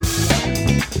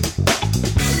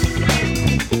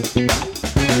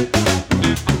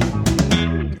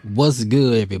What's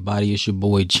good, everybody? It's your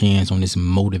boy Chance on this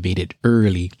motivated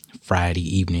early Friday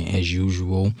evening. As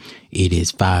usual, it is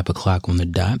 5 o'clock on the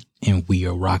dot, and we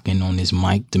are rocking on this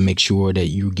mic to make sure that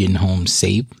you're getting home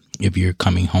safe. If you're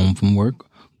coming home from work,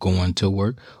 going to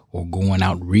work, or going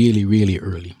out really, really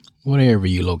early, whatever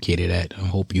you're located at, I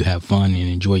hope you have fun and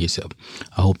enjoy yourself.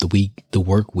 I hope the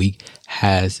work week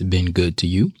has been good to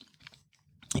you,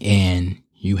 and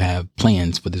you have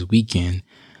plans for this weekend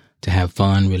to have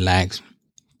fun, relax,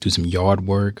 do some yard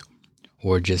work,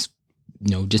 or just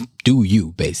do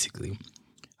you, basically.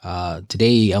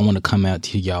 Today, I want to come out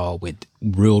to y'all with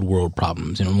real world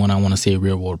problems. And when I want to say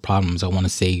real world problems, I want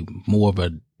to say more of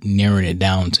a narrowing it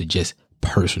down to just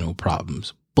personal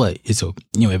problems. But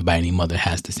everybody and their mother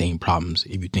has the same problems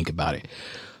if you think about it.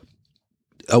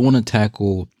 I want to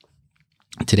tackle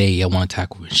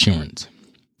insurance.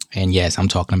 And yes, I'm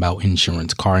talking about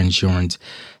insurance, car insurance,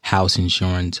 house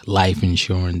insurance, life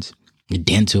insurance,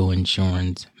 dental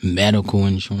insurance, medical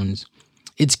insurance.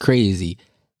 It's crazy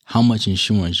how much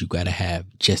insurance you got to have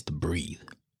just to breathe.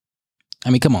 I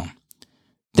mean, come on.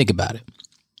 Think about it.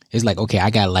 It's like, okay, I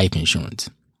got life insurance.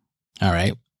 All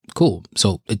right, cool.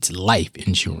 So it's life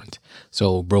insurance.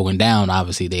 So broken down,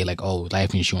 obviously, they like, oh,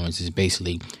 life insurance is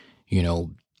basically,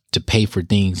 to pay for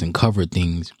things and cover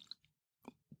things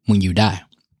when you die,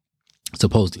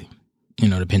 supposedly.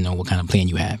 Depending on what kind of plan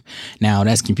you have. Now,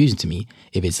 that's confusing to me.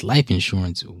 If it's life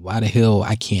insurance, why the hell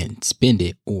I can't spend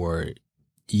it or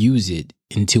use it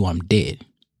until I'm dead?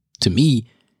 To me,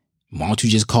 why don't you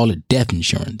just call it death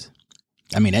insurance?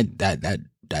 I mean,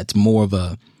 that's more of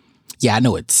a, yeah, I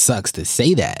know it sucks to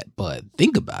say that, but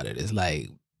think about it. It's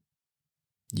like,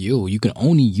 you can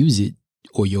only use it,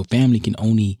 or your family can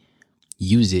only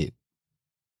use it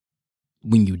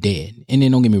when you're dead. And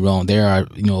then don't get me wrong, there are,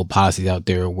 policies out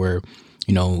there where,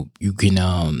 you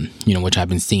can, which I've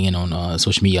been seeing on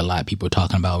social media a lot. People are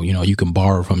talking about, you can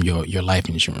borrow from your life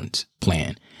insurance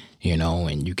plan,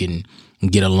 and you can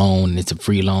get a loan, and it's a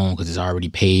free loan because it's already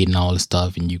paid and all this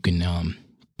stuff. And you can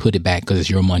put it back because it's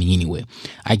your money anyway.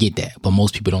 I get that. But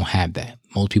most people don't have that.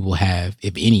 Most people have,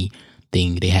 if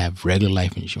anything, they have regular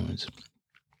life insurance,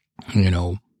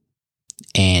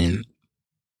 and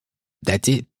that's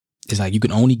it. It's like you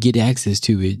can only get access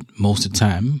to it most of the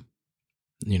time,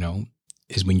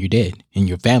 is when you're dead, and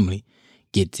your family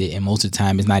gets it. And most of the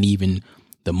time, it's not even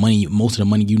the money. Most of the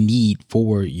money you need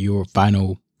for your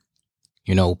final,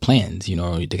 plans.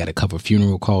 They got to cover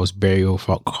funeral costs, burial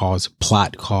costs,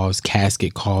 plot costs,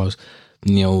 casket costs.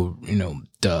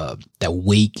 That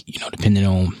wake. Depending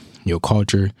on your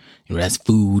culture, that's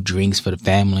food, drinks for the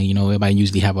family. Everybody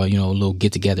usually have a little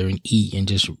get together and eat and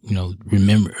just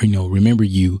remember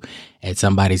you at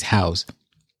somebody's house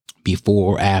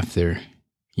before or after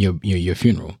your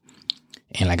funeral.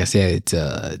 And like I said,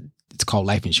 it's called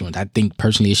life insurance. I think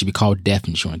personally it should be called death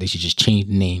insurance. They should just change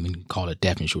the name and call it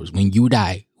death insurance. When you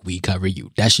die, we cover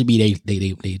you. That should be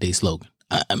they slogan.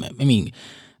 I mean,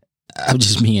 I'm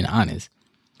just being honest.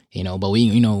 But now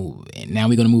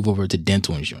we're going to move over to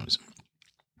dental insurance.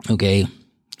 Okay.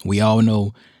 We all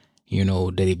know,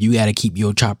 that if you got to keep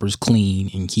your choppers clean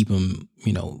and keep them,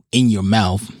 in your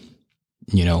mouth,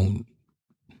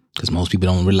 because most people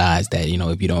don't realize that,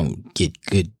 if you don't get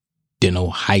good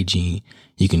dental hygiene,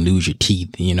 you can lose your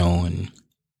teeth, and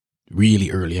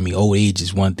really early. I mean, old age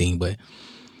is one thing, but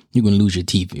you can lose your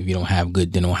teeth if you don't have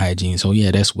good dental hygiene. So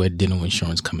yeah, that's where dental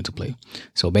insurance come into play.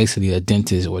 So basically a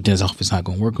dentist or a dentist office not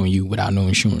going to work on you without no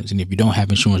insurance. And if you don't have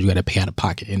insurance, you got to pay out of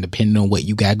pocket. And depending on what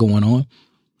you got going on,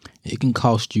 it can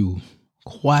cost you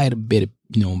quite a bit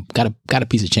of, got a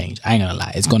piece of change. I ain't gonna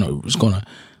lie. It's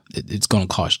gonna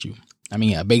cost you. I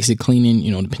mean, a basic cleaning,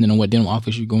 depending on what dental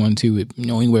office you're going to,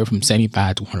 anywhere from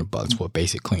 $75 to $100 for a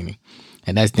basic cleaning.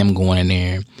 And that's them going in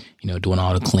there, doing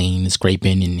all the clean,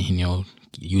 scraping, and,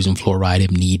 using fluoride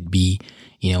if need be,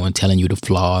 and telling you the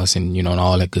floss and, and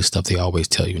all that good stuff they always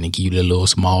tell you. And they give you the little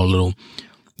small little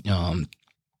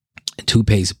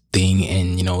toothpaste thing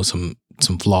and,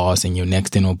 some floss and your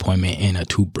next dental appointment and a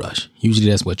toothbrush. Usually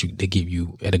that's what they give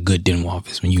you at a good dental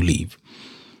office when you leave.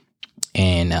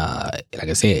 And like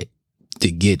I said, to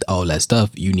get all that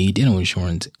stuff, you need dental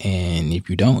insurance. And if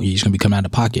you don't, you're just going to be coming out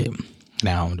of pocket.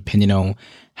 Now, depending on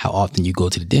how often you go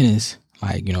to the dentist,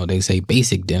 like, they say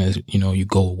basic dentist, you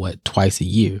go, twice a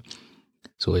year.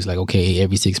 So it's like, okay,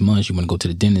 every 6 months, you want to go to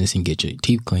the dentist and get your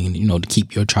teeth cleaned, to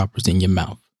keep your choppers in your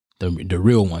mouth. The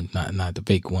real ones, not the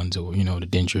fake ones or, the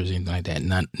dentures and anything like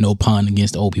that. No pun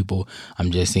against old people.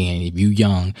 I'm just saying, if you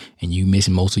young and you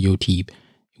missing most of your teeth,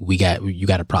 you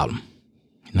got a problem.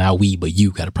 Not we, but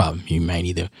you got a problem. You might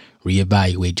need to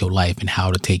reevaluate your life and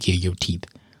how to take care of your teeth.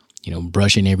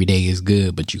 Brushing every day is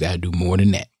good, but you got to do more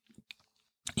than that.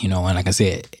 And like I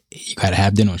said, you got to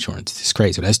have dental insurance. It's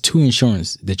crazy. So that's 2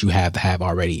 insurance that you have to have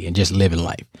already and just living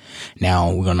life. Now,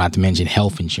 we're going to not to mention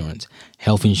health insurance.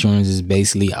 Health insurance is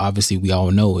basically, obviously, we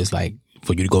all know it's like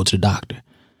for you to go to the doctor,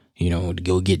 to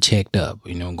go get checked up,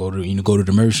 go to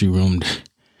the emergency room.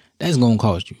 That's going to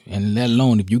cost you. And let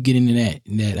alone if you get into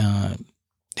that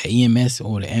EMS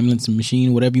or the ambulance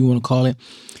machine, whatever you want to call it,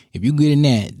 if you get in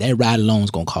that ride alone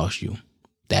is going to cost you.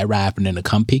 That ride for them to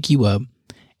come pick you up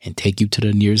and take you to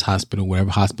the nearest hospital, whatever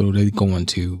hospital they're going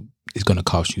to, is going to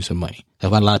cost you some money.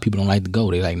 That's why a lot of people don't like to go.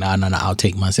 They're like, nah, I'll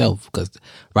take myself. Because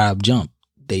right off jump,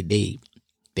 they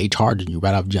charging you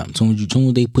right off jump. As soon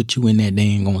as they put you in that, they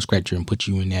ain't going to scratch you and put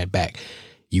you in that back.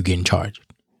 You getting charged,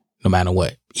 no matter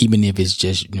what. Even if it's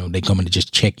just, they coming to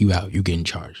just check you out, you getting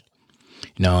charged.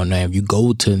 Now, if you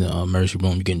go to the emergency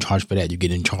room, you're getting charged for that. You're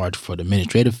getting charged for the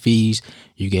administrative fees.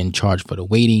 You're getting charged for the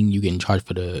waiting. You're getting charged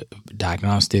for the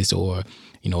diagnostics or,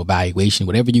 evaluation.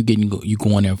 Whatever you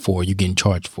going there for, you're getting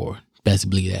charged for. Best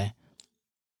believe that.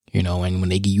 And when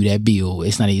they give you that bill,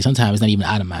 sometimes it's not even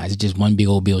itemized. It's just one big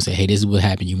old bill. Say, hey, this is what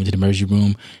happened. You went to the emergency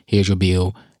room. Here's your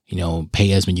bill.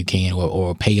 Pay us when you can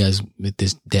or pay us with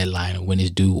this deadline or when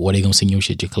it's due, or they're going to send your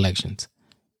shit to collections.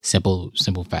 Simple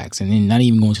facts. And then not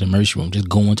even going to the emergency room, just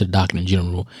going to the doctor in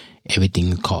general,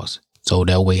 everything costs. So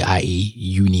that way, i.e.,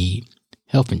 you need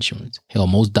health insurance. Hell,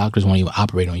 most doctors won't even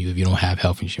operate on you if you don't have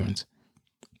health insurance.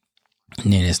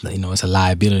 And then it's a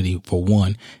liability for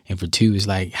one, and for two, it's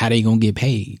like how they gonna get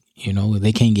paid?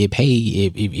 They can't get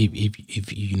paid if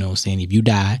if you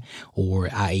die or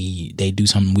i.e. they do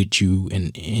something with you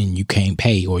and you can't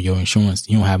pay, or your insurance,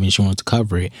 you don't have insurance to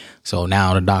cover it. So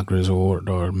now the doctors or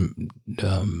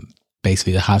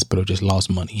basically the hospital just lost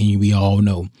money, and we all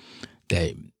know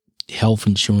that health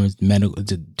insurance,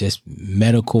 just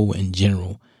medical in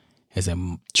general, is a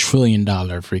 $1 trillion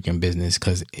freaking business,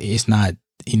 because it's not.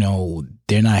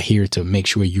 They're not here to make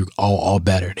sure you're all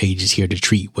better. They just here to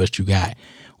treat what you got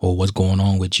or what's going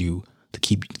on with you to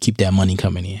keep that money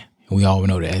coming in. And we all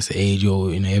know that as the age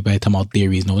old, everybody talking about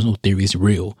theories. No, it's no theory. It's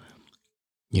real.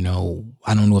 I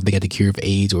don't know if they got the cure for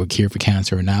AIDS or a cure for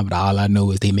cancer or not, but all I know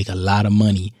is they make a lot of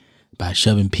money by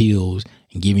shoving pills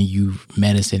and giving you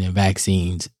medicine and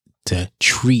vaccines to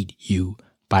treat you,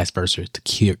 vice versa, to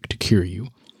cure you.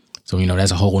 So,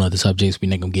 that's a whole other subject. So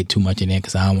we're not going to get too much in there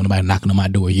because I don't want nobody knocking on my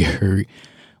door, you heard.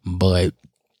 But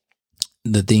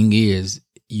the thing is,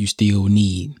 you still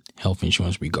need health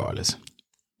insurance regardless.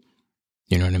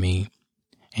 You know what I mean?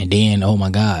 And then, oh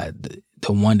my God,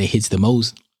 the one that hits the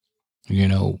most,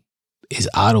 is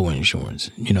auto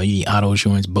insurance. You need auto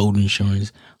insurance, boat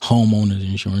insurance, homeowners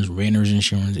insurance, renters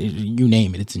insurance, you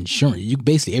name it. It's insurance.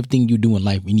 Basically, everything you do in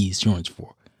life, you need insurance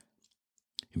for.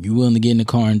 If you're willing to get in the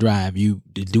car and drive, to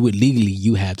do it legally,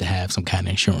 you have to have some kind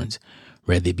of insurance,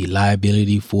 whether it be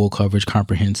liability, full coverage,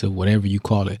 comprehensive, whatever you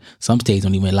call it. Some states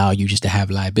don't even allow you just to have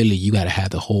liability. You got to have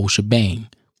the whole shebang.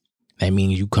 That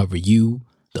means you cover you,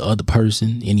 the other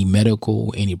person, any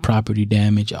medical, any property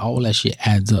damage, all that shit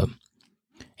adds up.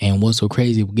 And what's so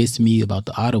crazy, what gets to me about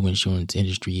the auto insurance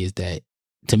industry is that,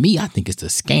 to me, I think it's a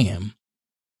scam.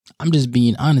 I'm just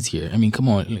being honest here. I mean, come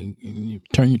on,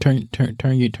 turn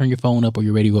your phone up or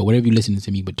your radio, whatever you're listening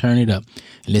to me, but turn it up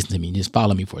and listen to me. Just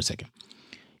follow me for a second.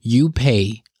 You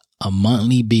pay a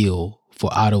monthly bill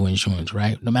for auto insurance,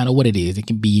 right? No matter what it is, it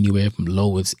can be anywhere from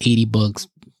low as $80,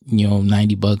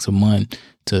 $90 a month,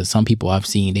 to some people I've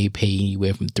seen they pay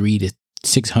anywhere from $300 to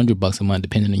 $600 a month,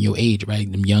 depending on your age,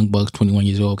 right? Them young bucks, 21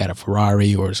 years old, got a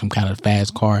Ferrari or some kind of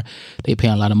fast car. They pay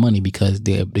a lot of money because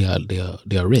they're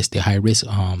a risk, they're high risk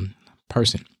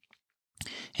person.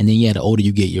 And then the older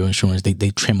you get, your insurance, they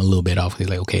trim a little bit off. It's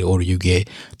like, okay, the older you get,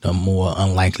 the more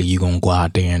unlikely you're gonna go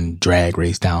out there and drag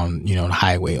race down, the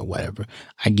highway or whatever.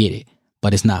 I get it,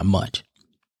 but it's not much.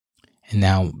 And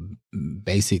now,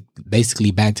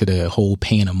 basically back to the whole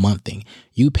paying a month thing.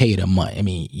 You pay it a month. I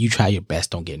mean, you try your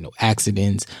best. Don't get no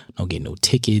accidents. Don't get no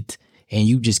tickets. And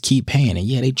you just keep paying. And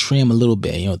they trim a little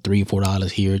bit, $3,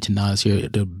 $4 here, $10 here.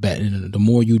 The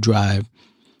more you drive,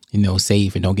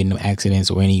 safe and don't get no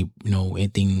accidents or any,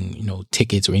 anything,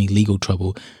 tickets or any legal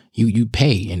trouble, you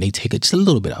pay, and they take it just a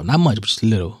little bit out. Not much, but just a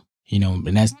little,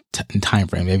 and that's in time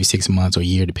frame, every 6 months or a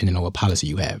year, depending on what policy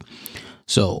you have.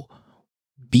 So,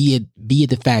 be it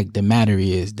the fact, the matter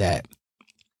is that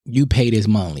you pay this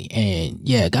monthly, and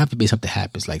God forbid something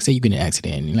happens. Like, say you get in an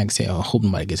accident, and like I say, I hope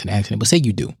nobody gets in an accident, but say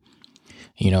you do.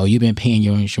 You've been paying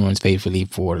your insurance faithfully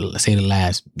for, say, the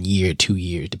last year, 2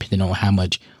 years, depending on how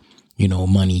much,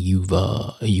 money you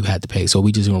had to pay. So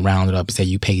we just gonna round it up and say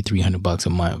you pay $300 a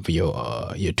month for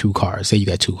your 2 cars. Say you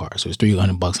got 2 cars, so it's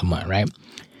 $300 a month, right?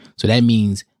 So that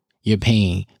means you're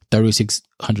paying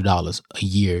 $3,600 a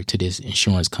year to this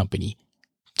insurance company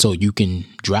so you can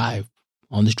drive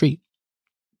on the street.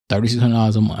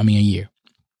 $3,600 a year.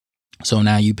 So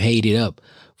now you paid it up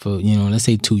for, let's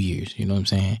say 2 years. You know what I'm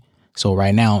saying? So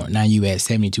right now you at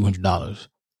 $7,200,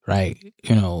 right?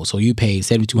 So you paid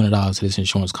 $7,200 to this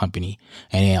insurance company,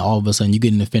 and then all of a sudden you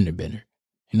get an offender bender.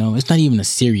 It's not even a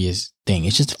serious thing.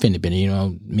 It's just a fender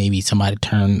bender. Maybe somebody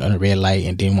turned on a red light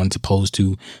and didn't want supposed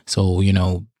to. So,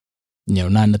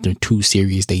 not nothing too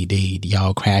serious.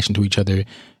 Y'all crash into each other.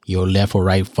 Your left or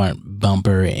right front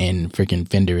bumper and freaking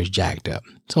fender is jacked up.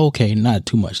 So, okay, not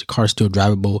too much. The car's still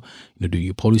drivable. Do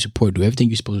your police report, do everything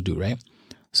you're supposed to do, right?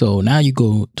 So now you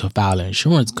go to file an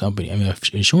insurance claim.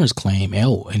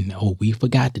 We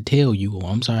forgot to tell you.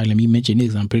 I'm sorry, let me mention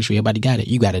this. I'm pretty sure everybody got it.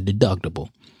 You got a deductible.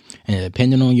 And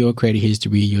depending on your credit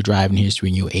history, your driving history,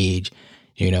 and your age,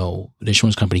 the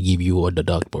insurance company give you a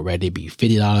deductible, right? It'd be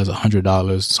 $50,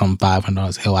 $100, some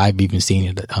 $500. Hell, I've even seen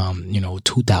it,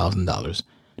 $2,000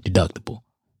 deductible.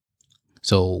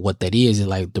 So what that is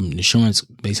like the insurance,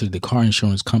 basically the car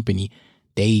insurance company,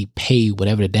 they pay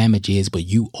whatever the damage is, but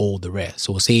you owe the rest.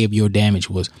 So say if your damage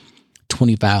was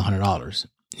 $2,500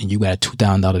 and you got a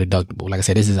 $2,000 deductible. Like I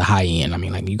said, this is a high end.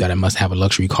 You must have a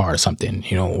luxury car or something,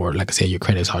 or like I said, your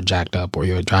credits are jacked up or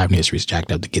your driving history is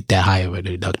jacked up to get that high of a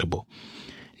deductible.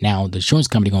 Now the insurance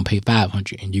company gonna pay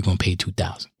 $500 and you're gonna pay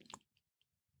 $2,000.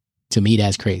 To me,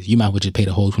 that's crazy. You might as well just pay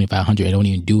the whole $2,500 and don't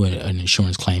even do an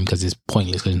insurance claim because it's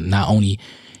pointless. Because not only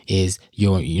is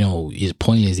is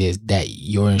pointless is that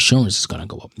your insurance is gonna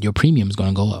go up, your premium is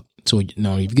gonna go up. So if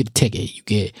you get a ticket, you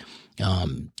get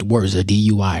worse, a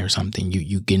DUI or something,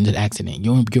 you get into an accident,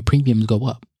 your premiums go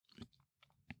up.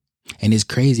 And it's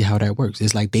crazy how that works.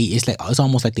 It's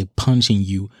almost like they're punishing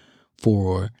you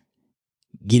for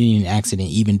getting in an accident,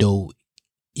 even though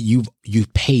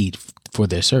you've paid for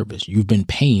their service. You've been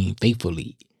paying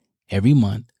faithfully every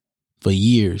month for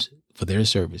years for their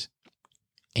service,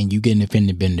 and you get an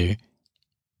offender bender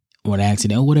or an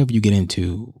accident or whatever you get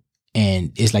into,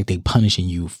 and it's like they're punishing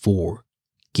you for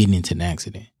getting into an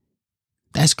accident.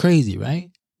 That's crazy, right?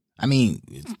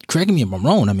 Correct me if I'm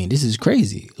wrong. This is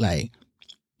crazy. And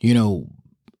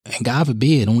God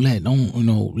forbid,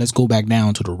 let's go back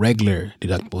down to the regular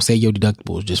deductible. Say your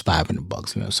deductible is just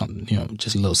 $500, something,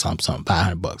 just a little something,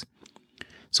 $500.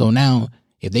 So now,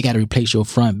 if they got to replace your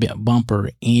front bumper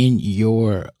and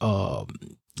your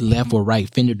left or right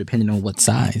fender, depending on what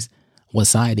side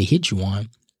they hit you on,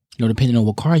 depending on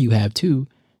what car you have too.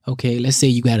 Okay, let's say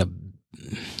you got a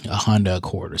Honda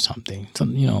Accord or something,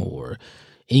 or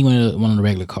any one of the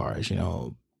regular cars,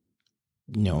 a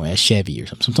Chevy or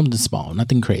something small,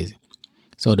 nothing crazy.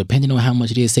 So depending on how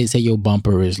much it is, say your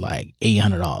bumper is like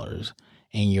 $800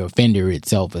 and your fender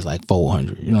itself is like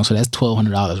 $400, so that's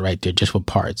 $1,200 right there just for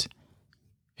parts.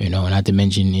 Not to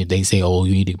mention if they say, you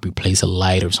need to replace a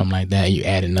light or something like that, you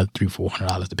add another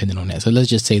 $300-$400 depending on that. So let's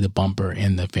just say the bumper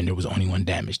and the fender was only one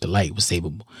damage. The light was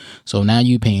savable. So now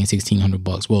you're paying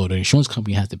 $1,600. Well, the insurance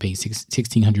company has to pay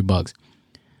 $1,600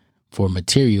 for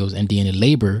materials, and then the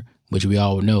labor, which we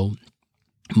all know,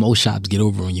 most shops get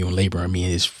over on you in labor.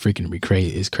 It's freaking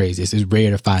crazy. It's crazy. It's rare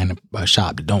to find a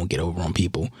shop that don't get over on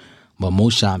people. But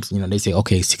most shops, they say,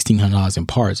 okay, $1,600 in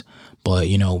parts, but,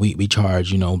 we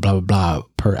charge, blah, blah, blah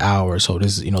per hour. So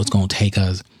this, it's going to take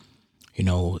us,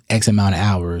 X amount of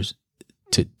hours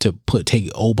to take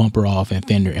old bumper off and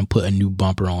fender and put a new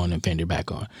bumper on and fender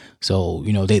back on. So,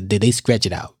 they stretch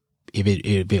it out. If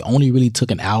it only really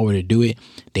took an hour to do it,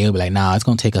 they'll be like, nah, it's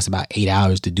going to take us about 8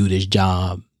 hours to do this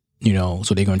job,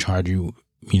 so they're going to charge you,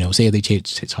 say if they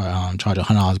charge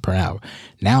 $100 per hour.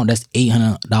 Now that's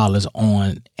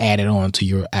 $800 added on to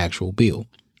your actual bill,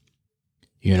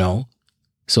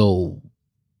 So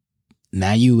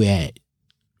now you at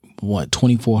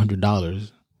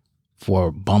 $2,400 for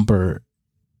a bumper,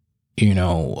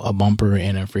 a bumper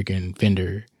and a freaking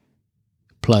fender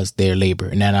plus their labor.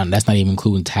 And that's not even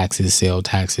including taxes, sales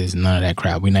taxes, none of that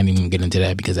crap. We're not even getting into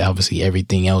that because obviously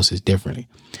everything else is differently.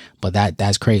 But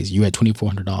that's crazy. You're at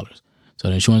 $2,400. So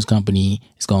the insurance company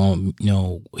is going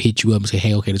to, hit you up and say,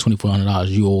 hey, okay, the $2,400,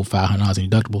 you owe $500 in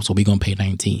deductible, so we're going to pay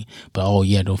 $19. But,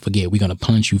 don't forget, we're going to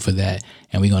punch you for that,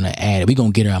 and we're going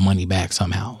to get our money back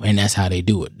somehow. And that's how they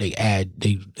do it.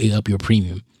 They up your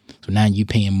premium. So now you're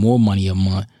paying more money a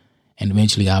month, and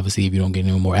eventually, obviously, if you don't get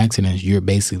any more accidents, you're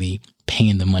basically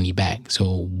paying the money back.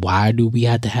 So why do we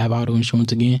have to have auto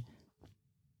insurance again?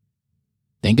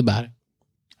 Think about it.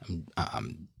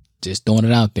 I'm just throwing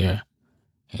it out there.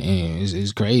 And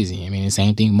it's crazy. The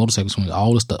same thing, motorcycle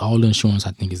insurance, all the insurance,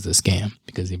 I think, is a scam.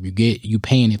 Because if you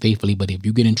paying it faithfully, but if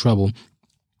you get in trouble,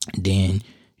 then,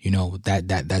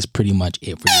 that's pretty much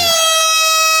it for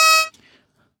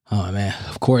you. Oh man,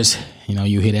 of course,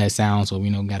 you hear that sound, so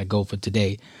got to go for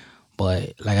today.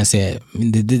 But like I said,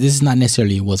 this is not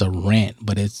necessarily was a rant,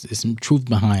 but it's some truth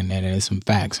behind that, and it's some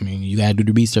facts. I mean, you got to do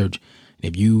the research.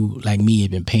 If you, like me,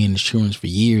 have been paying insurance for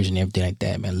years and everything like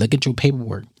that, man, look at your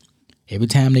paperwork. Every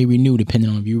time they renew, depending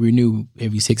on if you renew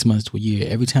every 6 months to a year,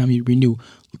 every time you renew,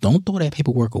 don't throw that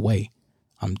paperwork away.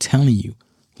 I'm telling you,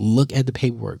 look at the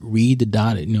paperwork, read the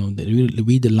dotted,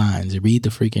 read the lines, read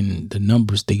the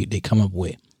numbers they come up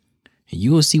with. And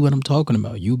you will see what I'm talking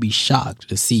about. You'll be shocked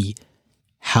to see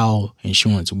how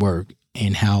insurance work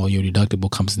and how your deductible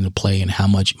comes into play and how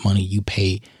much money you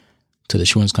pay to the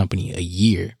insurance company a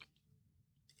year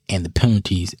and the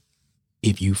penalties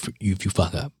if you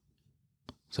fuck up.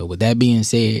 So with that being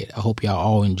said, I hope y'all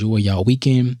all enjoy y'all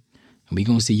weekend, and we're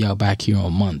going to see y'all back here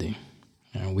on Monday.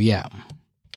 And we out.